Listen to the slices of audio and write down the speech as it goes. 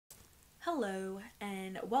Hello,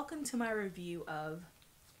 and welcome to my review of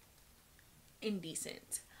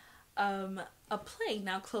Indecent, a play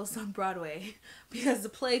now closed on Broadway because the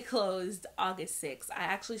play closed August 6th. I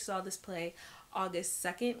actually saw this play August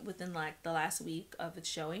 2nd within like the last week of its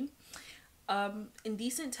showing.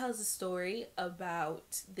 Indecent tells a story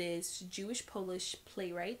about this Jewish Polish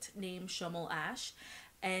playwright named Shomel Ash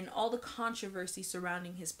and all the controversy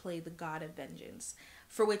surrounding his play The God of Vengeance,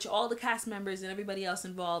 for which all the cast members and everybody else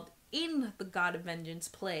involved in the God of Vengeance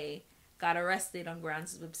play got arrested on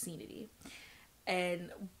grounds of obscenity.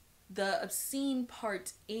 And the obscene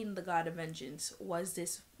part in the God of Vengeance was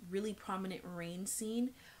this really prominent rain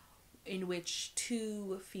scene in which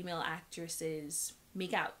two female actresses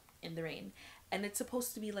make out in the rain. And it's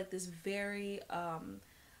supposed to be like this very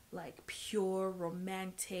like pure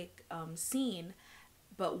romantic scene,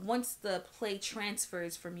 but once the play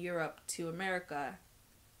transfers from Europe to America,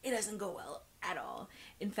 it doesn't go well at all.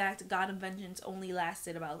 In fact, God of Vengeance only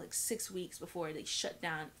lasted about like 6 weeks before they shut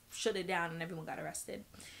it down and everyone got arrested.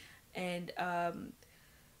 And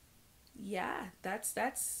yeah, that's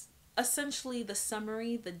essentially the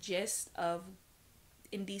summary, the gist of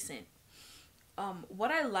Indecent.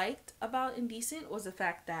 What I liked about Indecent was the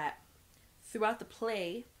fact that throughout the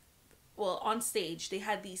play, well, on stage, they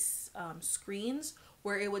had these screens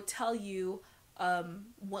where it would tell you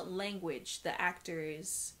what language the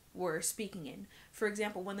actors were speaking in. For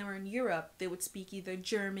example, when they were in Europe, they would speak either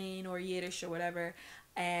German or Yiddish or whatever,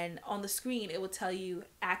 and on the screen it would tell you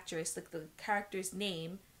actress, like the character's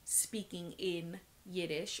name, speaking in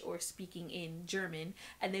Yiddish or speaking in German,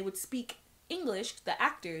 and they would speak English, the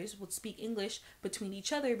actors would speak English between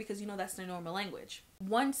each other because that's their normal language.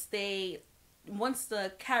 Once the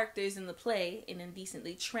characters in the play in Indecent,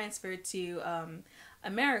 they transferred to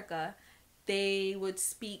America, they would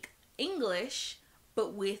speak English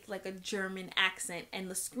but with like a German accent, and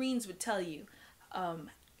the screens would tell you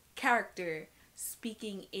character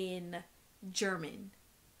speaking in German,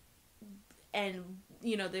 and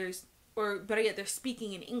there's, or better yet, they're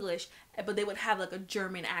speaking in English, but they would have like a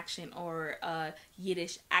German accent or a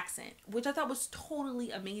Yiddish accent, which I thought was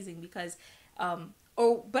totally amazing because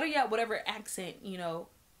or better yet, whatever accent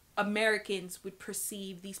Americans would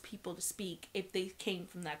perceive these people to speak if they came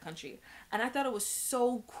from that country. And I thought it was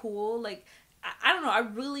so cool. Like, I don't know, I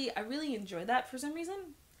really enjoyed that for some reason.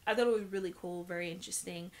 I thought it was really cool, very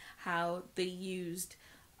interesting how they used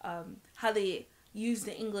the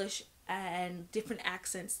English and different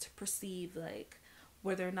accents to perceive like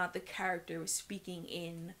whether or not the character was speaking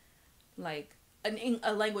in like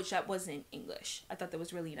a language that wasn't English. I thought that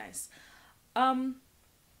was really nice.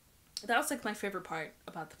 That was like my favorite part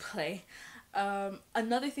about the play.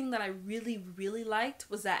 Another thing that I really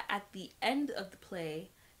liked was that at the end of the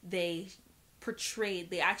play, they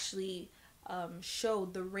actually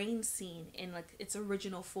showed the rain scene in like its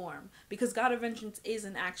original form, because God of Vengeance is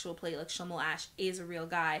an actual play. Like, Shomel Ash is a real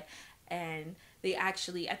guy, and they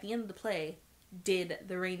actually at the end of the play did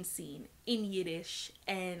the rain scene in Yiddish,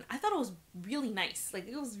 and I thought it was really nice. Like,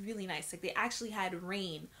 it was really nice. Like, they actually had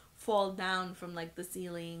rain fall down from like the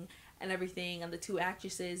ceiling and everything, and the two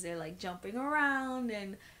actresses, they're like jumping around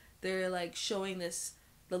and they're like showing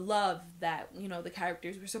the love that the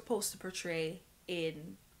characters were supposed to portray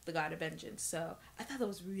in the God of Vengeance. So I thought that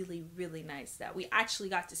was really nice that we actually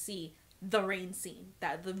got to see the rain scene,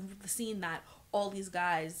 that the scene that all these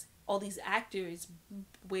actors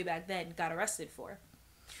way back then got arrested for.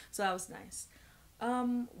 So that was nice.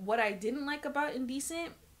 What I didn't like about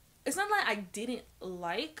Indecent, it's not like I didn't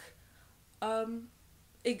like,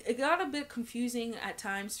 it got a bit confusing at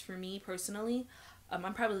times for me personally.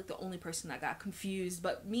 I'm probably like the only person that got confused,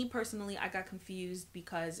 but me personally, I got confused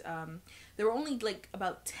because there were only like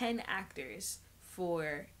about 10 actors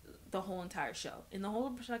for the whole entire show. In the whole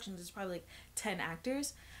production, there's probably like 10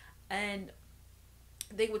 actors, and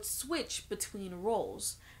they would switch between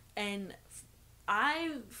roles, and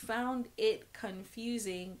I found it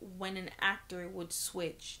confusing when an actor would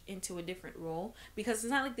switch into a different role, because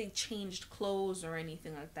it's not like they changed clothes or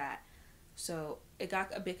anything like that. So it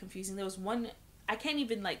got a bit confusing. There was one, I can't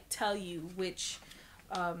even like tell you which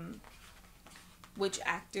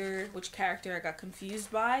character I got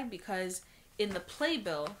confused by, because in the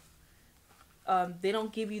playbill, they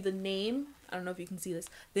don't give you the name. I don't know if you can see this.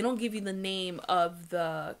 They don't give you the name of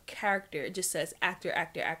the character. It just says actor,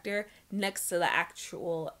 actor, actor next to the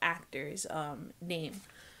actual actor's name.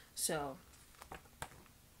 So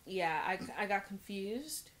yeah, I got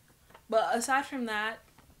confused. But aside from that,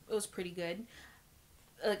 it was pretty good.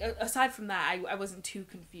 Like, aside from that, I wasn't too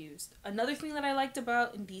confused. Another thing that I liked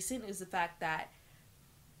about Indecent is the fact that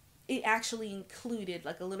it actually included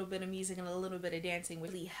like a little bit of music and a little bit of dancing,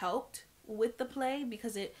 which really helped with the play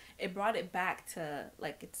because it brought it back to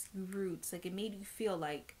like its roots. Like it made you feel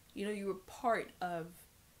like, you know, you were part of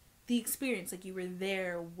the experience, like you were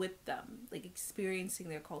there with them, like experiencing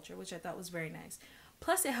their culture, which I thought was very nice.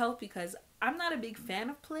 Plus it helped because I'm not a big fan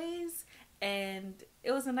of plays, and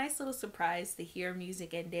it was a nice little surprise to hear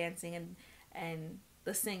music and dancing and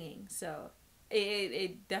the singing. So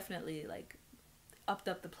it definitely like upped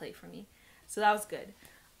up the play for me. So that was good.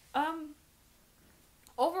 Um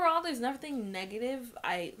Overall there's nothing negative.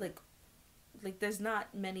 I like there's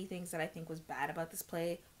not many things that I think was bad about this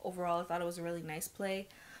play. Overall I thought it was a really nice play.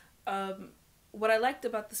 um what I liked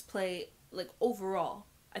about this play, like overall,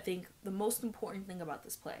 I think the most important thing about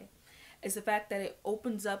this play is the fact that it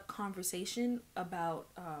opens up conversation about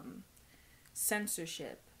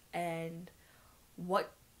censorship and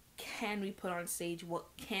what can we put on stage, what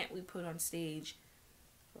can't we put on stage,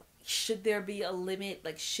 should there be a limit,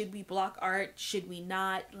 like should we block art, should we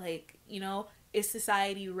not, like, you know, is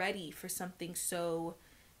society ready for something so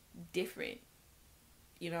different,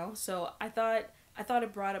 you know? So I thought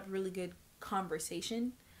it brought up really good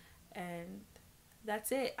conversation, and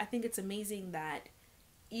that's it. I think it's amazing that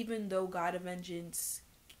even though God of Vengeance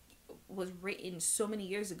was written so many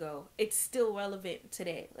years ago, it's still relevant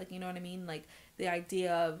today. Like, you know what I mean? Like the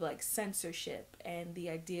idea of like censorship and the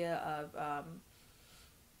idea of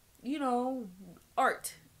you know,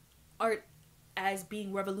 art. Art as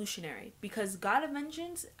being revolutionary, because God of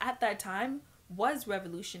Vengeance at that time was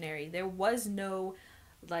revolutionary. There was no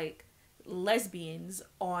like lesbians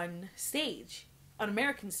on stage, on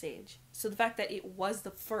American stage. So the fact that it was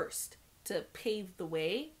the first to pave the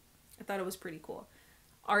way, I thought it was pretty cool.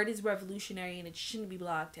 Art is revolutionary and it shouldn't be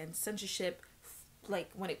blocked, and censorship,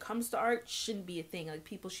 like when it comes to art, shouldn't be a thing. Like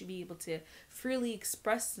people should be able to freely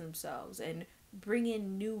express themselves and bring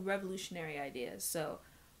in new revolutionary ideas. So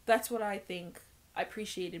that's what I think I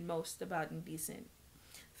appreciated most about Indecent.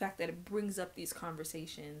 The fact that it brings up these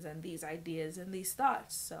conversations and these ideas and these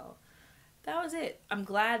thoughts. So that was it. I'm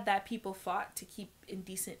glad that people fought to keep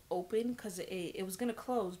Indecent open, because it was going to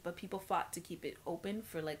close, but people fought to keep it open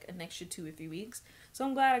for like an extra 2 or 3 weeks. So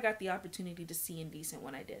I'm glad I got the opportunity to see Indecent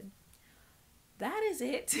when I did. That is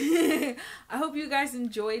it. I hope you guys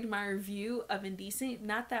enjoyed my review of Indecent.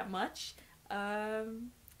 Not that much.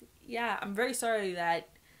 Yeah, I'm very sorry that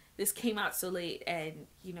this came out so late, and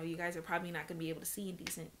you know, you guys are probably not going to be able to see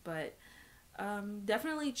Indecent, but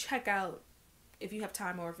definitely check out, if you have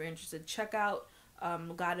time or if you're interested, check out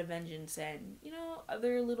God of Vengeance and, you know,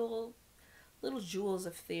 other little jewels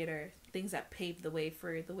of theater, things that paved the way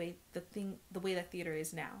for the way that theater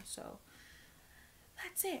is now. So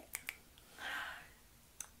that's it.